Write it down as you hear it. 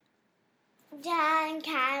John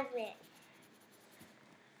Cabot.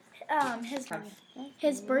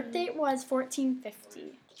 His birth date was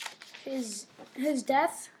 1450. His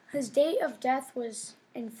date of death was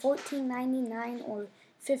in 1499 or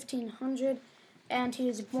 1500, and he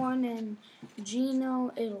was born in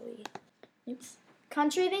Genoa, Italy.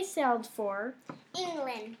 Country they sailed for.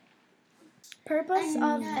 England. Purpose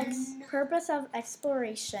of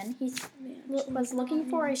exploration. He was looking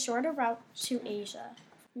for a shorter route to Asia.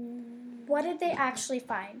 What did they actually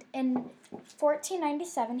find? In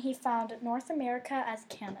 1497, he found North America as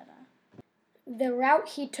Canada. The route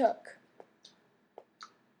he took.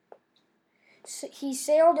 He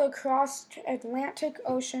sailed across the Atlantic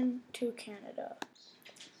Ocean to Canada.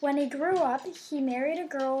 When he grew up, he married a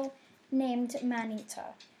girl named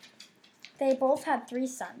Manita. They both had 3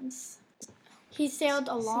 sons. He sailed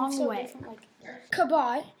a long way.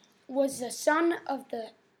 Cabot was the son of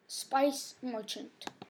the spice merchant.